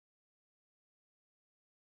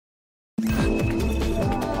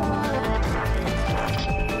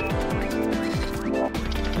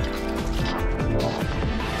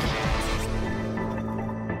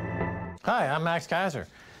Hi, I'm Max Keiser.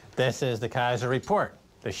 This is the Keiser Report,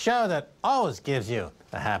 the show that always gives you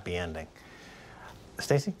a happy ending.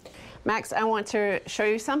 Stacy? Max, I want to show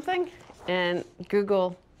you something, and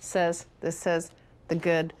Google says this says the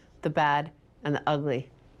good, the bad, and the ugly.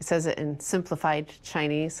 It says it in simplified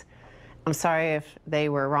Chinese. I'm sorry if they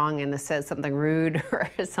were wrong and this says something rude or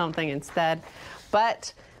something instead,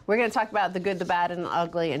 but we're going to talk about the good, the bad, and the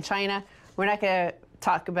ugly in China. We're not going to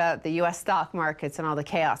talk about the U.S. stock markets and all the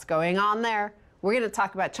chaos going on there. We're going to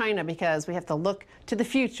talk about China because we have to look to the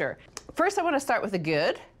future. First, I want to start with the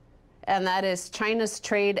good, and that is China's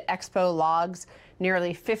Trade Expo logs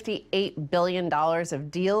nearly $58 billion of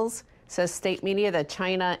deals. Says state media that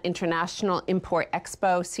China International Import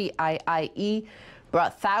Expo, CIIE,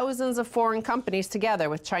 brought thousands of foreign companies together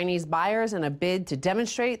with Chinese buyers in a bid to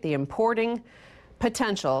demonstrate the importing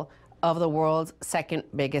potential of the world's second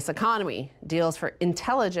biggest economy. Deals for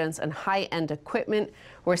intelligence and high-end equipment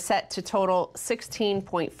were set to total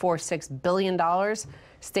 $16.46 billion.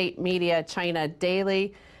 State media China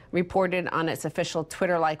Daily reported on its official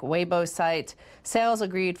Twitter-like Weibo site. Sales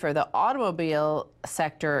agreed for the automobile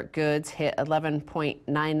sector goods hit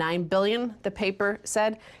 $11.99 billion, the paper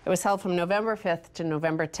said. It was held from November 5th to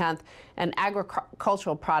November 10th, and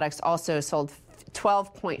agricultural products also sold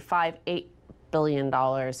 $12.58 billion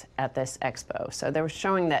at this expo. So they were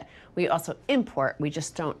showing that we also import, we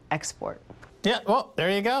just don't export. Yeah, well, there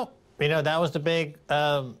you go. You know, that was the big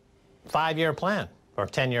 5-year plan or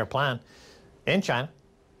 10-year plan in China,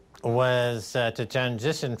 was to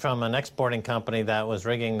transition from an exporting company that was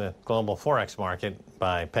rigging the global forex market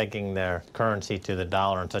by pegging their currency to the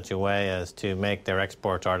dollar in such a way as to make their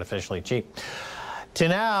exports artificially cheap, to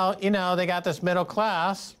now, you know, they got this middle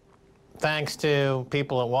class thanks to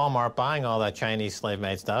people at Walmart buying all that Chinese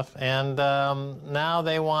slave-made stuff, and now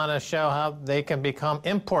they want to show how they can become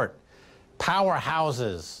import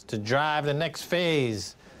powerhouses to drive the next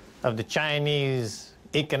phase of the Chinese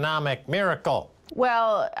economic miracle.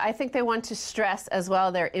 Well, I think they want to stress as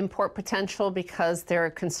well their import potential because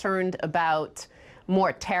they're concerned about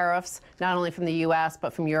more tariffs, not only from the U.S.,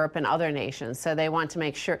 but from Europe and other nations. So they want to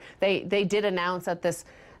make sure. They did announce at this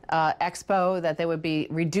expo that they would be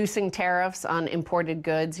reducing tariffs on imported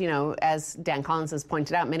goods. You know, as Dan Collins has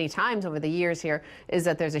pointed out many times over the years here, is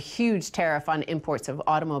that there's a huge tariff on imports of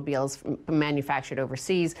automobiles manufactured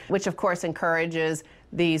overseas, which of course encourages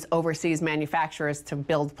these overseas manufacturers to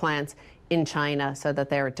build plants in China so that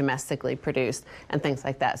they're domestically produced and things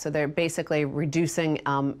like that. So they're basically reducing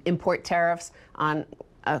import tariffs on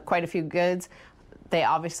quite a few goods. They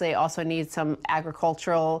obviously also need some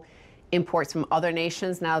agricultural imports from other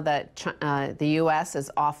nations now that the U.S.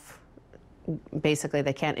 is off. Basically,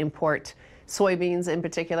 they can't import soybeans in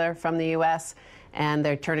particular from the U.S., and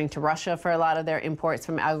they're turning to Russia for a lot of their imports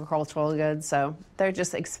from agricultural goods. So they're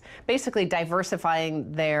just basically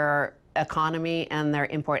diversifying their economy and their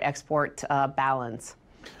import-export balance.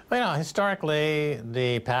 Well, you know, historically,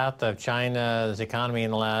 the path of China's economy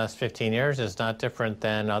in the last 15 years is not different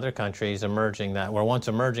than other countries emerging that were once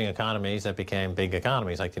emerging economies that became big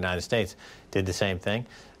economies, like the United States did the same thing.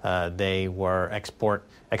 They were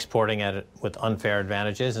exporting at it with unfair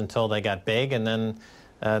advantages until they got big, and then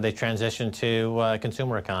they transitioned to a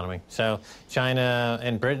consumer economy. So China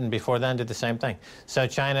and Britain before then did the same thing. So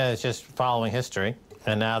China is just following history.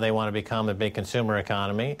 And now they want to become a big consumer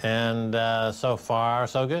economy, and so far,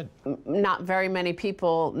 so good. Not very many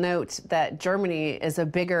people note that Germany is a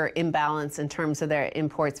bigger imbalance in terms of their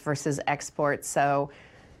imports versus exports. So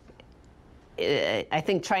I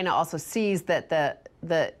think China also sees that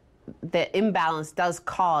the imbalance does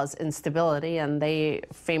cause instability, and they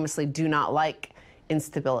famously do not like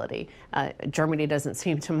instability. Germany doesn't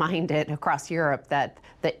seem to mind it across Europe, that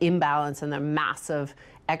the imbalance and the massive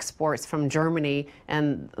exports from Germany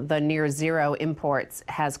and the near zero imports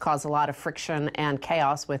has caused a lot of friction and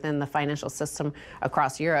chaos within the financial system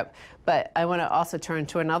across Europe. But I want to also turn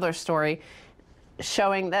to another story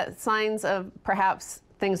showing that signs of perhaps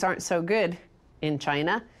things aren't so good in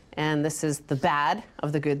China. And this is the bad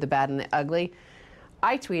of the good, the bad, and the ugly.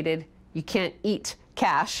 I tweeted, "You can't eat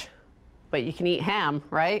cash, but you can eat ham,"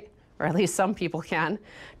 right? Or at least some people can.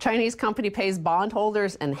 Chinese company pays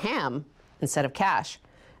bondholders in ham instead of cash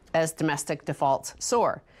as domestic defaults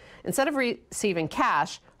soar. Instead of receiving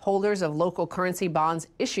cash, holders of local currency bonds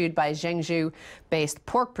issued by Zhengzhou-based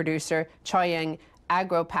pork producer Chaoyang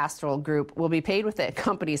Agropastoral Group will be paid with the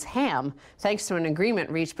company's ham, thanks to an agreement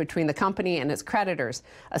reached between the company and its creditors.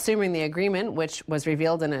 Assuming the agreement, which was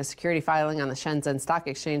revealed in a security filing on the Shenzhen Stock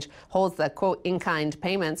Exchange, holds that, quote, in-kind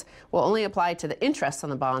payments will only apply to the interest on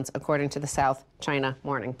the bonds, according to the South China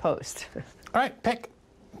Morning Post. All right,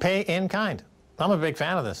 pay in kind. I'm a big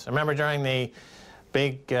fan of this. I remember during the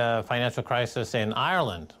big financial crisis in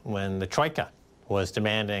Ireland when the Troika was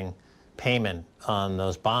demanding payment on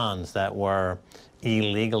those bonds that were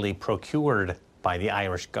illegally procured by the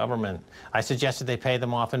Irish government. I suggested they pay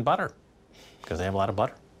them off in butter because they have a lot of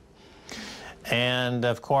butter. And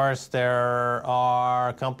of course, there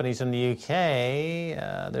are companies in the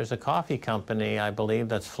UK. There's a coffee company, I believe,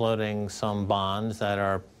 that's floating some bonds that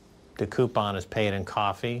are, the coupon is paid in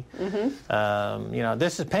coffee. Mm-hmm. You know,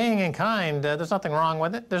 this is paying in kind. There's nothing wrong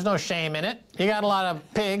with it. There's no shame in it. You got a lot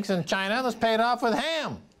of pigs in China. Let's pay it off with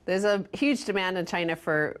ham. There's a huge demand in China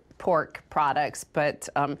for pork products, but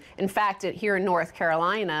in fact, here in North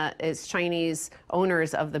Carolina, it's Chinese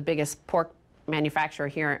owners of the biggest pork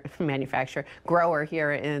grower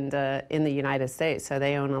here in the United States. So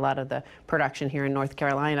they own a lot of the production here in North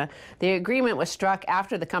Carolina. The agreement was struck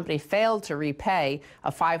after the company failed to repay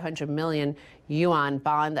a 500 million yuan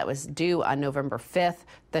bond that was due on November 5th.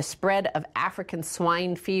 The spread of African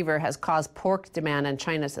swine fever has caused pork demand in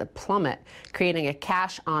China to plummet, creating a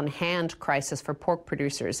cash-on-hand crisis for pork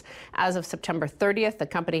producers. As of September 30th, the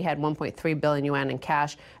company had 1.3 billion yuan in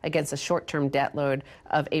cash against a short-term debt load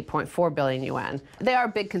of 8.4 billion yuan. They are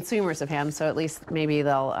big consumers of ham, so at least maybe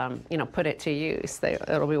they'll, put it to use.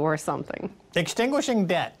 It'll be worth something. Extinguishing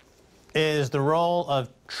debt is the role of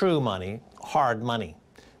true money, hard money.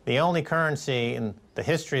 The only currency in the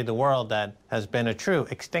history of the world that has been a true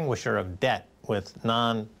extinguisher of debt with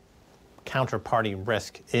non-counterparty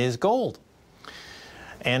risk is gold.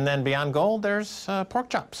 And then beyond gold, there's pork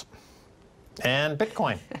chops and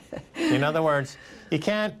Bitcoin. In other words, you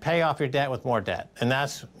can't pay off your debt with more debt. And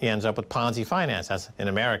you ends up with Ponzi finance. That's in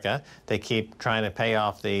America. They keep trying to pay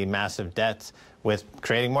off the massive debts with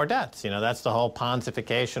creating more debts. You know, that's the whole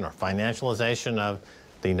Ponzification or financialization of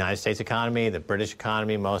the United States economy, the British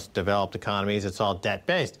economy, most developed economies. It's all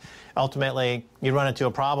debt-based. Ultimately, you run into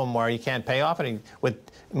a problem where you can't pay off with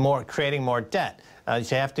creating more debt. You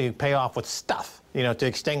have to pay off with stuff, to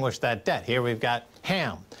extinguish that debt. Here we've got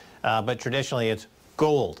ham, but traditionally it's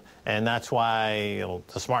gold. And that's why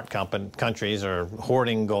the smart countries are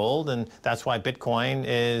hoarding gold, and that's why Bitcoin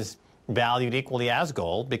is valued equally as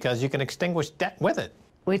gold, because you can extinguish debt with it.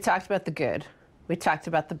 We talked about the good. We talked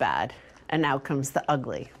about the bad. And now comes the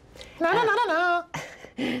ugly. No.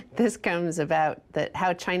 This comes about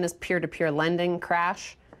how China's peer-to-peer lending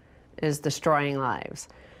crash is destroying lives.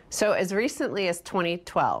 So as recently as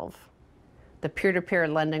 2012, the peer-to-peer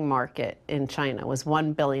lending market in China was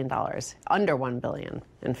 $1 billion, under $1 billion,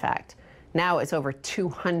 in fact. Now it's over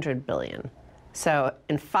 $200 billion. So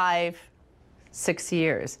in 5-6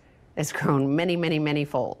 years, it's grown many, many, many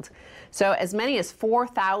fold. So as many as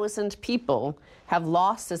 4,000 people have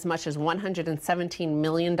lost as much as $117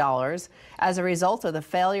 million as a result of the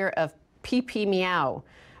failure of PP Meow.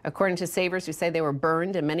 According to savers who say they were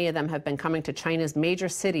burned, and many of them have been coming to China's major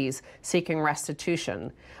cities seeking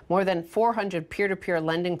restitution. More than 400 peer-to-peer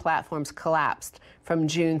lending platforms collapsed from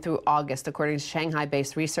June through August, according to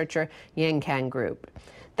Shanghai-based researcher Yankang Group.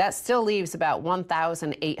 That still leaves about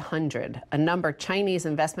 1,800, a number Chinese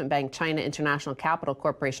investment bank China International Capital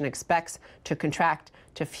Corporation expects to contract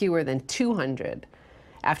to fewer than 200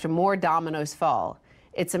 after more dominoes fall.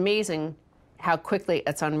 It's amazing how quickly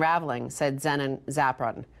it's unraveling, said Zenon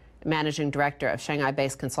Zapron, managing director of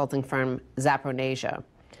Shanghai-based consulting firm Zapronasia.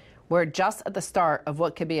 We're just at the start of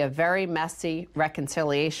what could be a very messy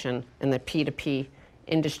reconciliation in the P2P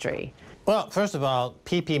industry. Well, first of all,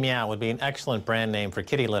 PP Meow would be an excellent brand name for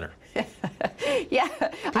kitty litter. Yeah.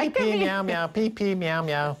 PP Meow Meow, PP Meow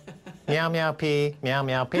Meow, Meow Meow Pee, Meow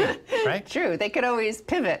Meow Pee, right? True. They could always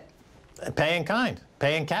pivot. Pay in kind.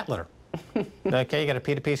 Pay in cat litter. Okay, you got a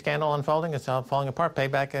P2P scandal unfolding, it's all falling apart, pay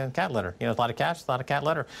back in cat litter. A lot of cats, a lot of cat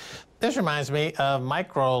litter. This reminds me of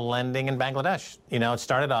micro-lending in Bangladesh. It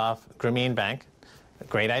started off, Grameen Bank,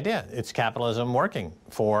 great idea. It's capitalism working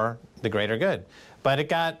for the greater good. But it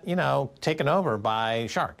got, taken over by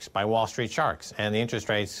sharks, by Wall Street sharks, and the interest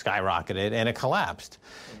rates skyrocketed and it collapsed.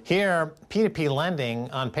 Here, P2P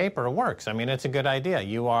lending on paper works. I mean, it's a good idea.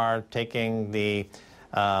 You are taking the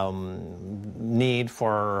need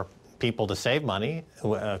for people to save money,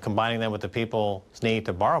 combining them with the people's need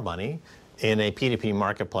to borrow money in a P2P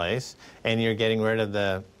marketplace, and you're getting rid of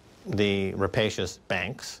the rapacious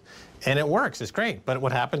banks. And it works, it's great. But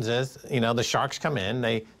what happens is, the sharks come in,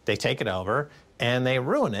 they take it over, and they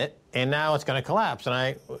ruin it, and now it's going to collapse.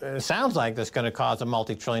 And it sounds like this is going to cause a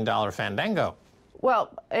multi-trillion-dollar fandango.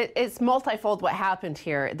 Well, it's multifold what happened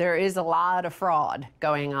here. There is a lot of fraud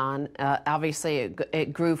going on. Obviously,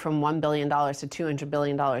 it grew from $1 billion to $200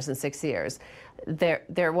 billion in 6 years.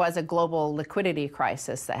 There was a global liquidity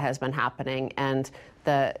crisis that has been happening, and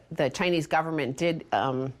the Chinese government did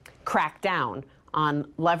crack down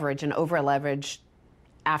on leverage and over-leverage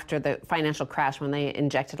after the financial crash when they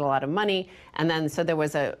injected a lot of money. And then so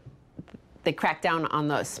they cracked down on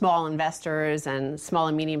the small investors and small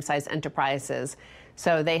and medium-sized enterprises.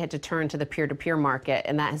 So they had to turn to the peer-to-peer market,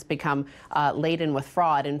 and that has become laden with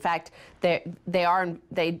fraud. In fact,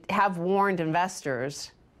 they have warned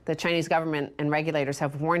investors. The Chinese government and regulators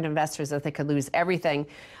have warned investors that they could lose everything.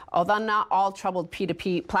 Although not all troubled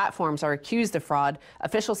P2P platforms are accused of fraud,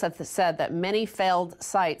 officials have said that many failed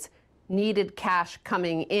sites needed cash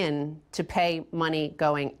coming in to pay money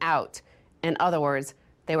going out. In other words,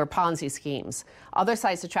 they were Ponzi schemes. Other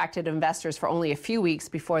sites attracted investors for only a few weeks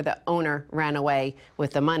before the owner ran away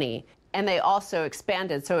with the money. And they also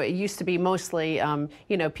expanded. So it used to be mostly,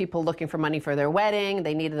 people looking for money for their wedding.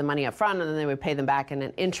 They needed the money up front, and then they would pay them back in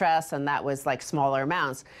an interest, and that was like smaller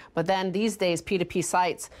amounts. But then these days, P2P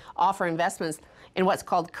sites offer investments in what's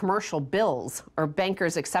called commercial bills or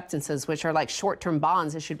bankers' acceptances, which are like short-term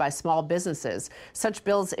bonds issued by small businesses. Such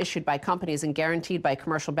bills issued by companies and guaranteed by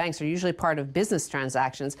commercial banks are usually part of business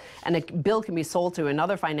transactions, and a bill can be sold to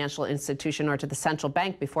another financial institution or to the central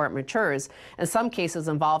bank before it matures. In some cases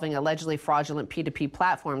involving allegedly fraudulent P2P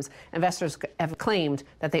platforms, investors have claimed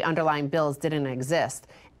that the underlying bills didn't exist,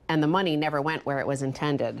 and the money never went where it was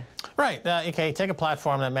intended. Right. Okay, take a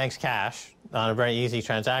platform that makes cash on a very easy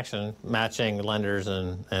transaction, matching lenders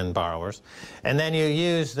and borrowers, and then you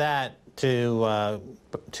use that to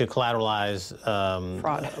collateralize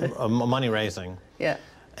fraud, money raising. Yeah.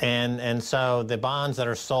 And so the bonds that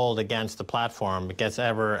are sold against the platform gets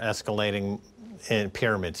ever escalating in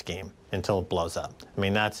pyramid scheme until it blows up. I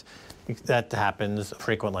mean, that happens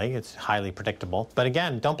frequently. It's highly predictable. But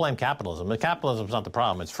again, don't blame capitalism. Capitalism is not the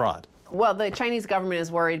problem. It's fraud. Well, the Chinese government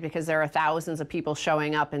is worried because there are thousands of people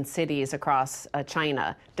showing up in cities across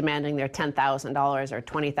China demanding their $10,000 or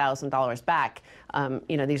 $20,000 back.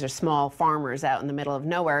 These are small farmers out in the middle of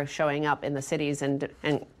nowhere showing up in the cities and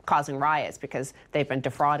causing riots because they've been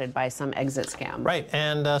defrauded by some exit scam. Right,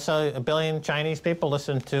 and so 1 billion Chinese people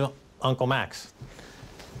listen to Uncle Max.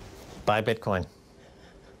 Buy Bitcoin.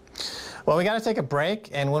 Well, we got to take a break,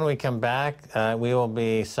 and when we come back, we will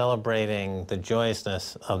be celebrating the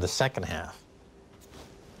joyousness of the second half.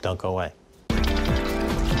 Don't go away.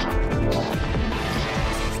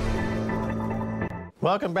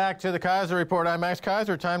 Welcome back to the Kaiser Report. I'm Max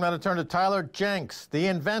Kaiser. Time now to turn to Tyler Jenks, the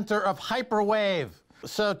inventor of Hyperwave.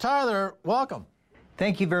 So, Tyler, welcome.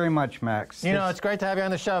 Thank you very much, Max. You know, it's great to have you on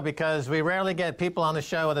the show because we rarely get people on the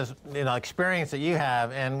show with this, experience that you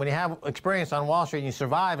have. And when you have experience on Wall Street and you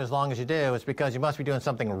survive as long as you do, it's because you must be doing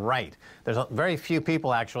something right. There's very few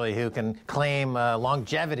people, actually, who can claim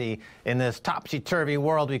longevity in this topsy-turvy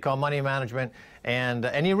world we call money management.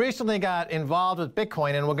 And you recently got involved with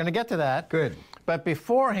Bitcoin, and we're going to get to that. Good. But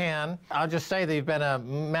beforehand, I'll just say that you've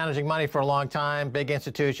been managing money for a long time, big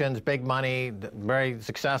institutions, big money, very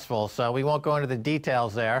successful. So we won't go into the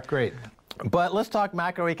details there. Great. But let's talk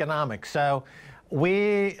macroeconomics. So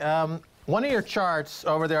one of your charts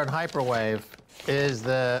over there on Hyperwave is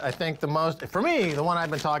I think the most, for me, the one I've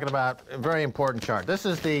been talking about, a very important chart. This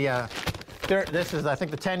is I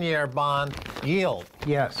think, the 10-year bond yield.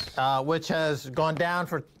 Yes. Which has gone down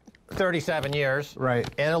for 37 years. Right.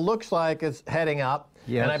 And it looks like it's heading up.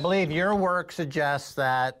 Yes. And I believe your work suggests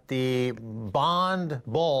that the bond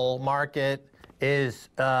bull market is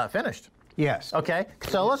finished. Yes. Okay,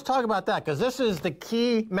 so let's talk about that, because this is the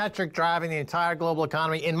key metric driving the entire global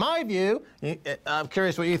economy. In my view, I'm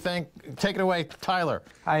curious what you think. Take it away, Tyler.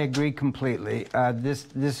 I agree completely. This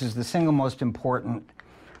is the single most important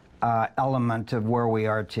element of where we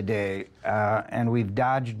are today. And we've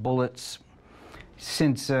dodged bullets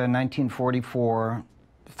since 1944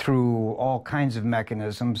 through all kinds of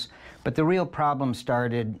mechanisms. But the real problem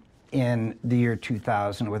started in the year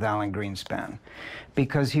 2000 with Alan Greenspan,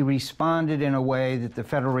 because he responded in a way that the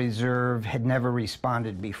Federal Reserve had never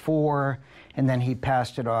responded before, and then he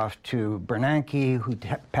passed it off to Bernanke, who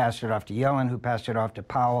passed it off to Yellen, who passed it off to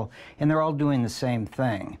Powell, and they're all doing the same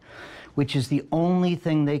thing, which is the only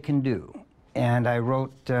thing they can do. And I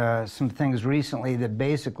wrote some things recently that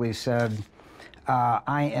basically said,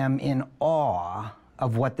 I am in awe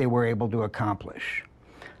of what they were able to accomplish.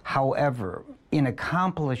 However, in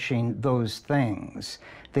accomplishing those things,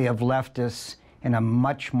 they have left us in a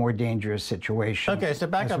much more dangerous situation. Okay, so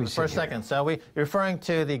back up for a second. So you're referring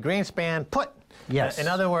to the Greenspan put. Yes. In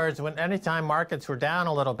other words, anytime markets were down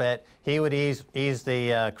a little bit, he would ease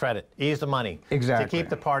the credit, ease the money. Exactly. To keep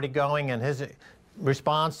the party going, and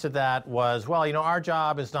response to that was, well, you know, our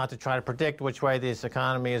job is not to try to predict which way this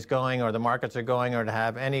economy is going or the markets are going or to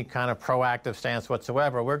have any kind of proactive stance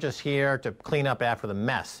whatsoever. We're just here to clean up after the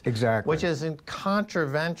mess. Exactly. Which is in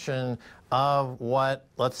contravention of what,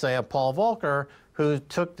 let's say, a Paul Volcker, who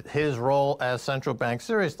took his role as central bank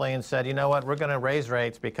seriously and said, you know what, we're going to raise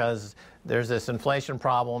rates because there's this inflation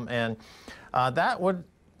problem, and that would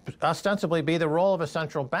ostensibly be the role of a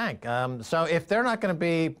central bank. So if they're not going to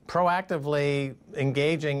be proactively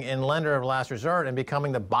engaging in lender of last resort and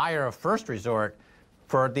becoming the buyer of first resort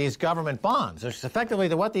for these government bonds, which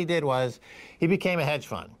effectively what he did was he became a hedge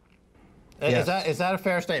fund. Yes. Is that a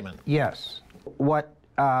fair statement? Yes. What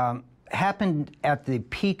happened at the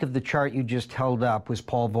peak of the chart you just held up was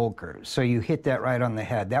Paul Volcker. So you hit that right on the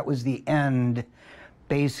head. That was the end,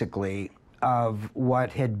 basically, of what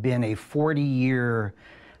had been a 40-year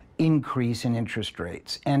increase in interest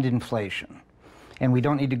rates and inflation. And we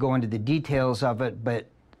don't need to go into the details of it, but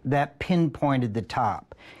that pinpointed the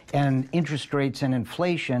top. And interest rates and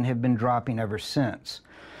inflation have been dropping ever since.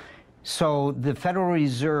 So the Federal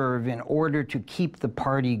Reserve, in order to keep the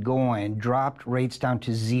party going, dropped rates down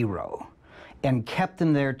to 0 and kept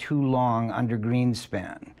them there too long under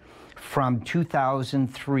Greenspan, from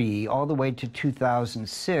 2003 all the way to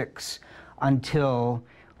 2006, until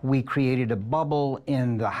we created a bubble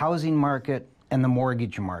in the housing market and the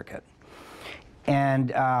mortgage market.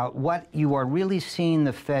 And what you are really seeing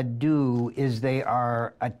the Fed do is they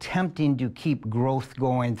are attempting to keep growth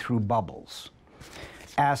going through bubbles.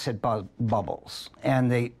 Asset bubbles.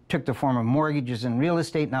 And they took the form of mortgages and real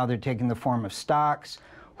estate. Now they're taking the form of stocks.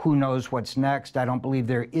 Who knows what's next? I don't believe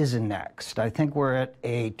there is a next. I think we're at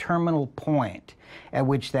a terminal point at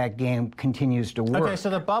which that game continues to work. Okay, so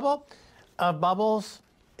the bubble of bubbles,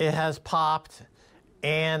 it has popped,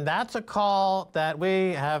 and that's a call that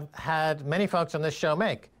we have had many folks on this show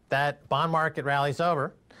make. That bond market rally's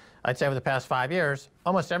over. I'd say over the past 5 years,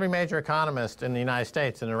 almost every major economist in the United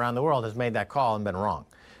States and around the world has made that call and been wrong.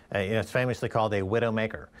 It's famously called a widow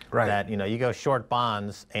maker. Right. That, you know, you go short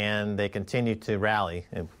bonds and they continue to rally,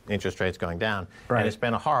 interest rates going down. Right. And it's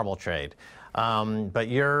been a horrible trade. But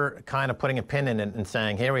you're kind of putting a pin in it and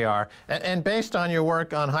saying, here we are. And based on your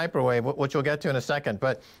work on hyperwave, which we'll get to in a second,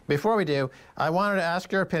 but before we do, I wanted to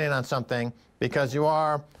ask your opinion on something, because you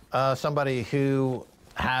are somebody who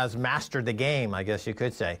has mastered the game, I guess you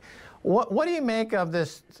could say. What do you make of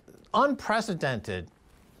this unprecedented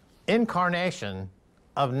incarnation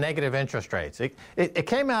of negative interest rates? It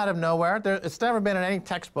came out of nowhere. It's never been in any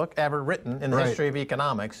textbook ever written in the history of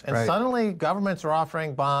economics. And suddenly governments are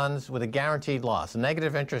offering bonds with a guaranteed loss,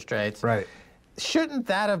 negative interest rates. Right. Shouldn't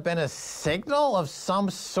that have been a signal of some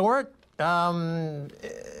sort? Tyler?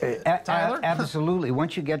 Absolutely.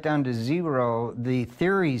 Once you get down to 0, the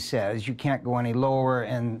theory says you can't go any lower,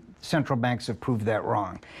 and central banks have proved that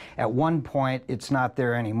wrong. At one point, it's not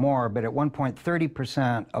there anymore, but at one point,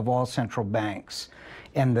 30% of all central banks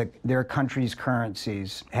and their country's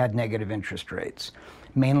currencies had negative interest rates,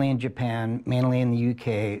 mainly in Japan, mainly in the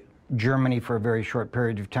UK, Germany for a very short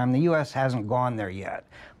period of time. The US hasn't gone there yet,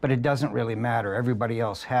 but it doesn't really matter. Everybody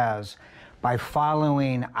else has, by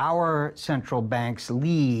following our central bank's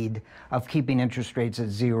lead of keeping interest rates at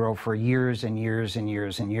 0 for years and years and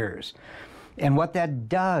years and years. And what that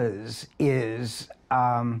does is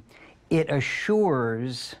it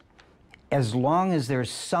assures, as long as there's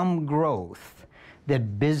some growth,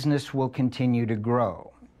 that business will continue to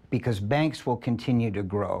grow, because banks will continue to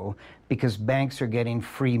grow, because banks are getting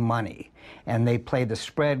free money. And they play the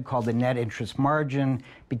spread called the net interest margin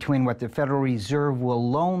between what the Federal Reserve will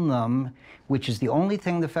loan them, which is the only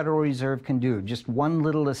thing the Federal Reserve can do. Just one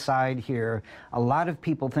little aside here. A lot of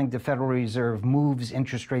people think the Federal Reserve moves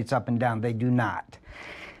interest rates up and down. They do not.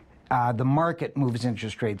 The market moves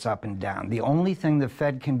interest rates up and down. The only thing the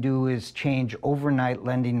Fed can do is change overnight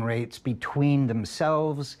lending rates between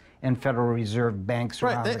themselves and Federal Reserve banks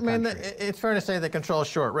around the country. It's fair to say they control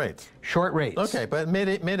short rates. Short rates. Okay, but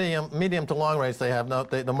medium to long rates, they have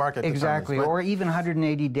the market. Exactly, determines, or even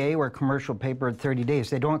 180-day or commercial paper at 30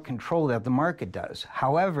 days. They don't control that, the market does.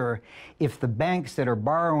 However, if the banks that are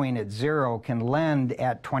borrowing at 0 can lend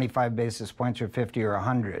at 25 basis points or 50 or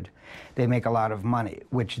 100, they make a lot of money,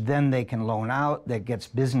 which then they can loan out, that gets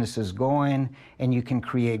businesses going, and you can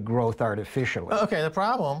create growth artificially. Okay, the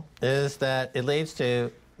problem is that it leads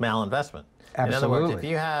to malinvestment. Absolutely. In other words, if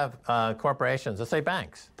you have corporations, let's say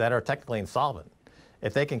banks, that are technically insolvent,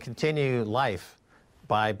 if they can continue life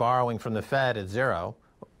by borrowing from the Fed at 0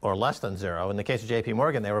 or less than 0, in the case of JP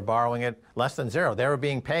Morgan, they were borrowing at less than 0. They were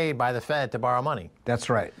being paid by the Fed to borrow money. That's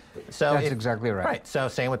right. So That's exactly right. Right. So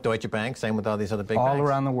same with Deutsche Bank, same with all these other big all banks.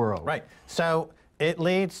 around the world. Right. So it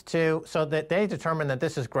leads to, so that they determine that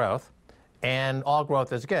this is growth, and all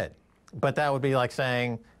growth is good. But that would be like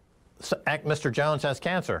saying, Mr. Jones has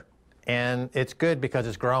cancer, and it's good because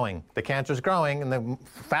it's growing. The cancer's growing, and the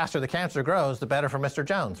faster the cancer grows, the better for Mr.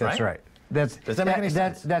 Jones, right? That's right. Does that make any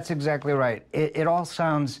sense? That's exactly right. It all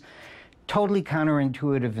sounds totally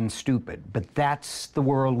counterintuitive and stupid, but that's the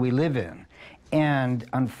world we live in. And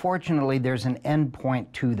unfortunately, there's an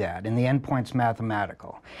endpoint to that, and the endpoint's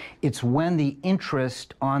mathematical. It's when the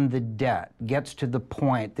interest on the debt gets to the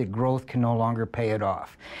point that growth can no longer pay it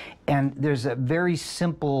off. And there's a very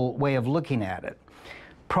simple way of looking at it.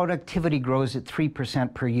 Productivity grows at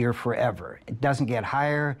 3% per year forever. It doesn't get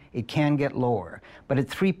higher, it can get lower, but at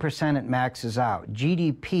 3% it maxes out.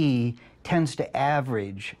 GDP tends to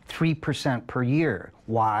average 3% per year.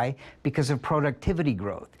 Why? Because of productivity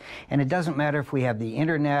growth. And it doesn't matter if we have the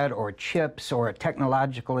internet or chips or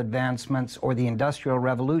technological advancements or the Industrial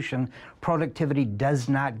Revolution, productivity does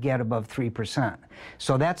not get above 3%.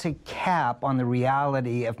 So that's a cap on the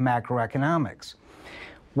reality of macroeconomics.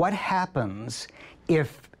 What happens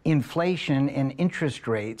if inflation and interest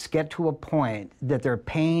rates get to a point that they're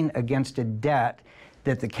paying against a debt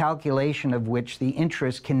that the calculation of which the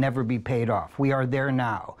interest can never be paid off? We are there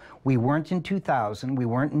now. We weren't in 2000, we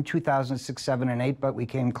weren't in 2006, 7, and 8, but we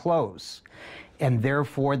came close. And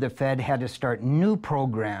therefore, the Fed had to start new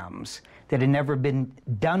programs that had never been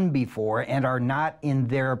done before and are not in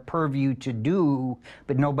their purview to do,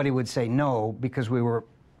 but nobody would say no because we were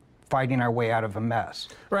fighting our way out of a mess.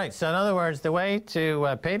 Right. So in other words, the way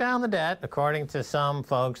to pay down the debt, according to some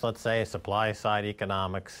folks, let's say supply side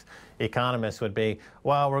economists would be,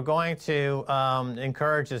 well, we're going to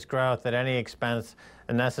encourage this growth at any expense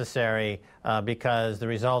necessary because the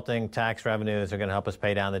resulting tax revenues are going to help us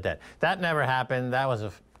pay down the debt. That never happened. That was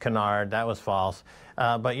a canard. That was false.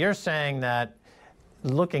 But you're saying that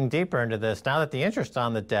looking deeper into this, now that the interest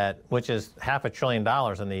on the debt, which is $500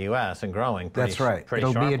 billion in the U.S. and growing pretty, That's right. pretty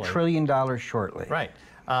It'll sharply. be $1 trillion shortly. Right.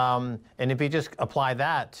 And if you just apply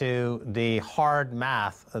that to the hard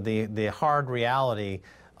math, the hard reality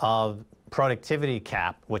of productivity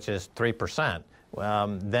cap, which is 3%,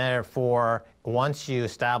 therefore, once you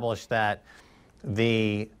establish that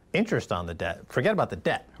the interest on the debt, forget about the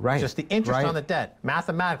debt, right, just the interest right. on the debt,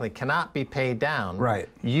 mathematically cannot be paid down, right.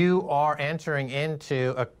 You are entering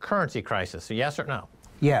into a currency crisis. So yes or no?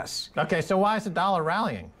 Yes. Okay, so why is the dollar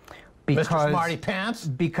rallying? Because, Mr. Smarty Pants?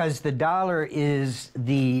 Because the dollar is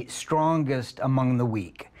the strongest among the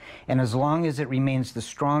weak. And as long as it remains the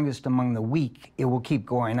strongest among the weak, it will keep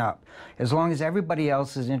going up. As long as everybody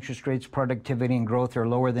else's interest rates, productivity, and growth are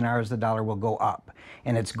lower than ours, the dollar will go up.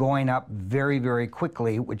 And it's going up very, very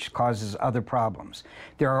quickly, which causes other problems.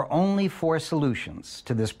 There are only 4 solutions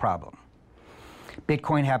to this problem.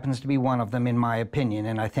 Bitcoin happens to be one of them, in my opinion,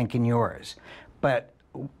 and I think in yours. But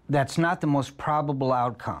that's not the most probable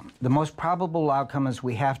outcome. The most probable outcome is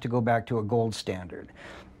we have to go back to a gold standard.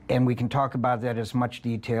 And we can talk about that as much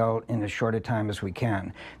detail in as short a time as we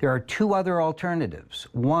can. There are 2 other alternatives.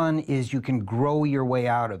 One is you can grow your way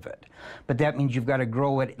out of it. But that means you've got to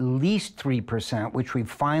grow at least 3%, which we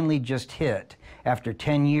finally just hit after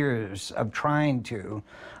 10 years of trying to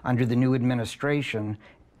under the new administration.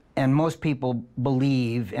 And most people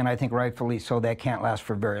believe, and I think rightfully so, that can't last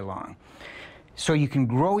for very long. So you can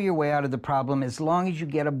grow your way out of the problem as long as you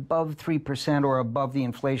get above 3% or above the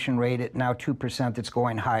inflation rate at now 2% that's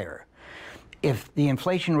going higher. If the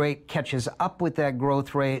inflation rate catches up with that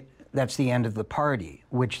growth rate, that's the end of the party,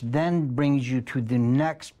 which then brings you to the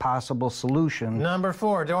next possible solution. Number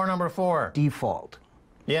 4, door number 4. Default.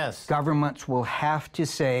 Yes. Governments will have to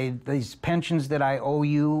say, these pensions that I owe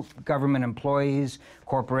you, government employees,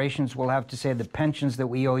 corporations will have to say, the pensions that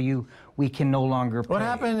we owe you, we can no longer pay. What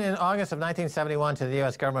happened in August of 1971 to the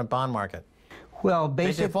U.S. government bond market? Well, They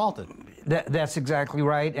basically, defaulted. that's exactly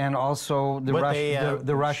right, and also the,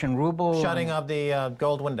 the Russian ruble. Shutting of the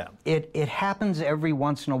gold window. It happens every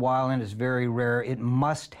once in a while, and it's very rare. It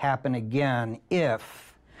must happen again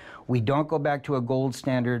if we don't go back to a gold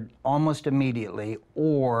standard almost immediately,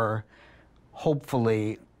 or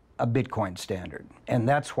hopefully a Bitcoin standard. And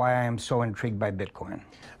that's why I am so intrigued by Bitcoin.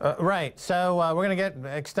 Right. So we're going to get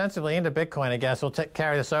extensively into Bitcoin, I guess. We'll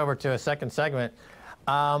carry this over to a second segment.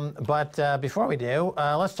 But before we do,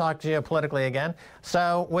 let's talk geopolitically again.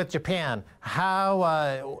 So with Japan, how,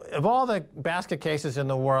 of all the basket cases in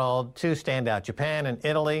the world, 2 stand out, Japan and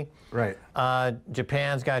Italy. Right.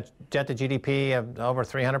 Japan's got debt to GDP of over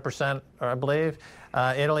 300%, I believe.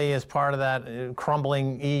 Italy is part of that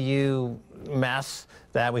crumbling EU mess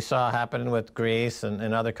that we saw happen with Greece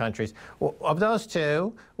and other countries. Of those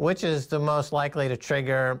 2, which is the most likely to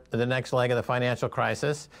trigger the next leg of the financial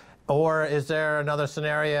crisis? Or is there another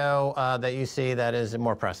scenario that you see that is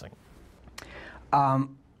more pressing?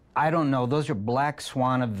 I don't know. Those are black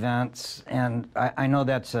swan events, and I know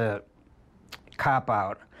that's a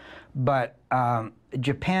cop-out, but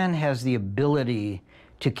Japan has the ability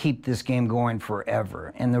to keep this game going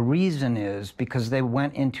forever. And the reason is because they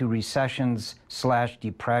went into recessions /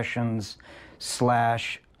 depressions /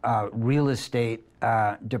 real estate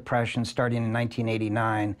depression starting in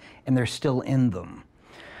 1989, and they're still in them.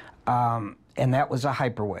 And that was a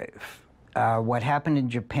hyperwave. What happened in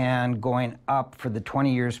Japan going up for the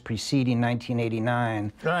 20 years preceding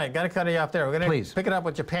 1989. All right, got to cut you off there. We're going to pick it up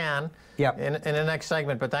with Japan Yep. in the next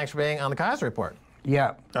segment, but thanks for being on the Kaiser Report.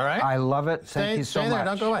 Yeah. All right. I love it. Thank you so stay much. There,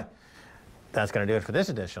 don't go away. That's going to do it for this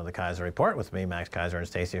edition of the Kaiser Report with me, Max Kaiser, and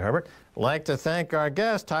Stacy Herbert. I'd like to thank our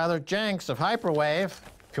guest, Tyler Jenks of Hyperwave.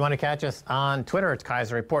 If you want to catch us on Twitter, it's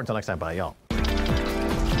Kaiser Report. Until next time, bye, y'all.